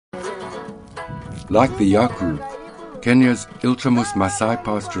Like the Yaku, Kenya's Ilchamus Maasai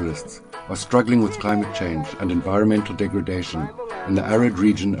pastoralists are struggling with climate change and environmental degradation in the arid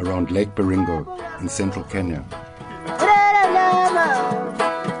region around Lake Baringo in central Kenya.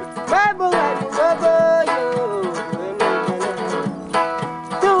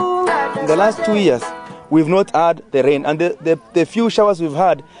 In the last 2 years, we've not had the rain, and the few showers we've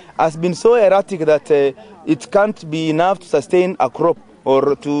had has been so erratic that it can't be enough to sustain a crop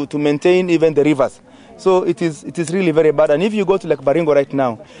or to maintain even the rivers. So it is really very bad. And if you go to Lake Baringo right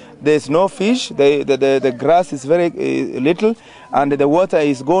now, there's no fish, the grass is very little, and the water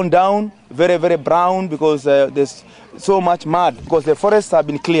is going down, very, very brown, because there's so much mud, because the forests have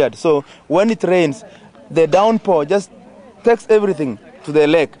been cleared. So when it rains, the downpour just takes everything to the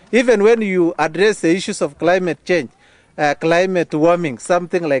lake. Even when you address the issues of climate change, climate warming,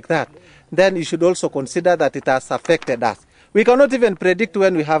 something like that, then you should also consider that it has affected us. We cannot even predict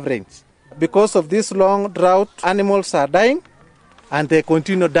when we have rains. Because of this long drought, animals are dying and they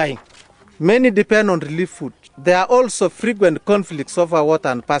continue dying. Many depend on relief food. There are also frequent conflicts over water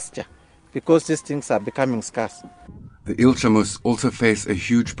and pasture because these things are becoming scarce. The Ilchamus also face a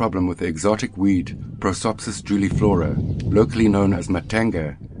huge problem with the exotic weed Prosopis juliflora, locally known as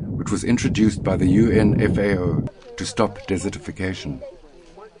matanga, which was introduced by the UNFAO to stop desertification.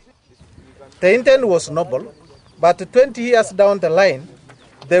 The intent was noble, but 20 years down the line,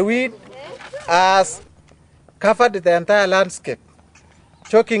 the weed has covered the entire landscape,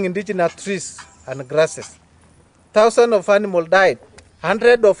 choking indigenous trees and grasses. Thousands of animals died,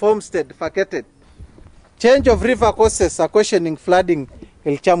 hundreds of homesteads vacated. Change of river courses are questioning flooding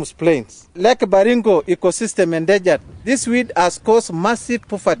Ilchamus Plains. Lake Baringo ecosystem endangered. This weed has caused massive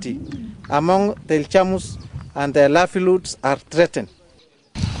poverty among the Ilchamus, and their livelihoods are threatened.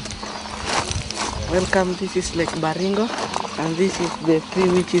 Welcome, this is Lake Baringo, and this is the tree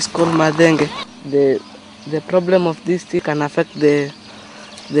which is called madenge. The problem of this tree can affect the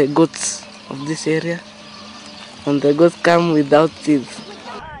goats of this area, and the goats come without teeth.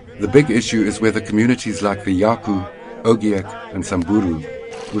 The big issue is whether communities like the Yaku, Ogiek and Samburu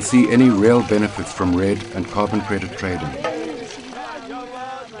will see any real benefits from red and carbon credit trading.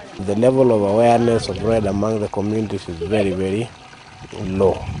 The level of awareness of red among the communities is very, very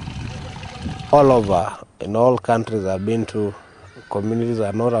low. All over, in all countries I've been to, communities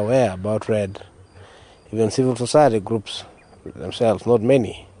are not aware about red. Even civil society groups themselves, not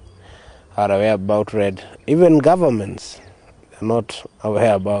many, are aware about red. Even governments are not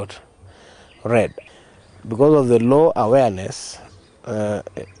aware about red. Because of the low awareness,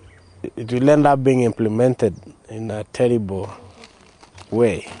 it will end up being implemented in a terrible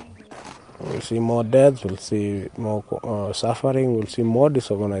way. We'll see more deaths, we'll see more suffering, we'll see more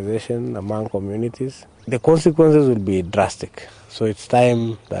disorganization among communities. The consequences will be drastic. So it's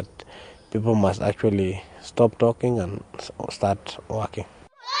time that people must actually stop talking and start working.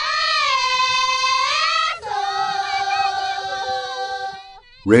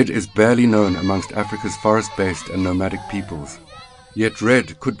 Red is barely known amongst Africa's forest-based and nomadic peoples. Yet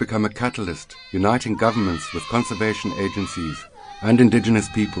red could become a catalyst, uniting governments with conservation agencies and indigenous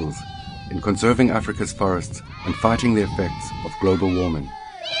peoples in conserving Africa's forests and fighting the effects of global warming.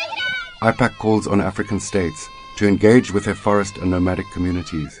 IPAC calls on African states to engage with their forest and nomadic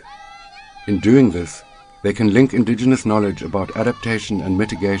communities. In doing this, they can link indigenous knowledge about adaptation and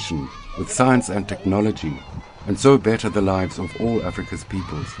mitigation with science and technology, and so better the lives of all Africa's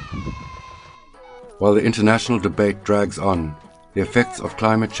peoples. While the international debate drags on, the effects of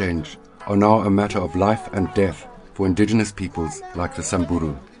climate change are now a matter of life and death for indigenous peoples like the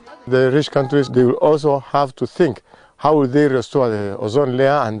Samburu. The rich countries, they will also have to think, how will they restore the ozone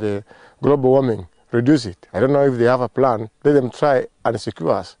layer and the global warming, reduce it? I don't know if they have a plan. Let them try and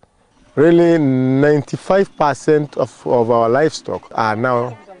secure us. Really, 95% of our livestock are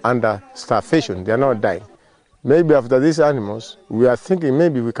now under starvation. They are not dying. Maybe after these animals, we are thinking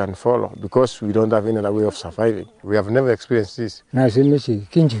maybe we can follow because we don't have any other way of surviving. We have never experienced this.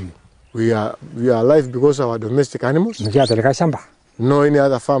 We are alive because of our domestic animals. No any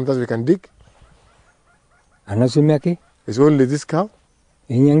other farm that we can dig. It's only this cow.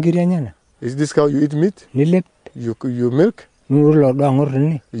 Is this cow you eat meat? You milk?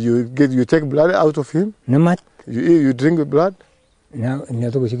 You take blood out of him? You drink the blood?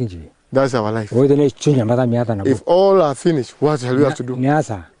 That's our life. If all are finished, what shall we have to do?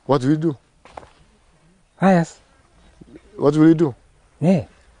 What will we do? What will you do?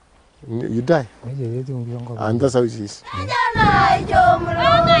 You die. And that's how it is.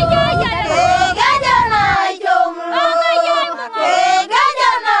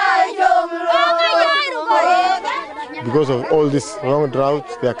 because of all this long drought.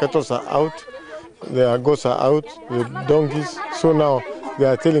 Their cattle are out, their goats are out, the donkeys. So now they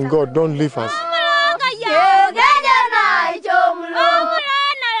are telling God, don't leave us.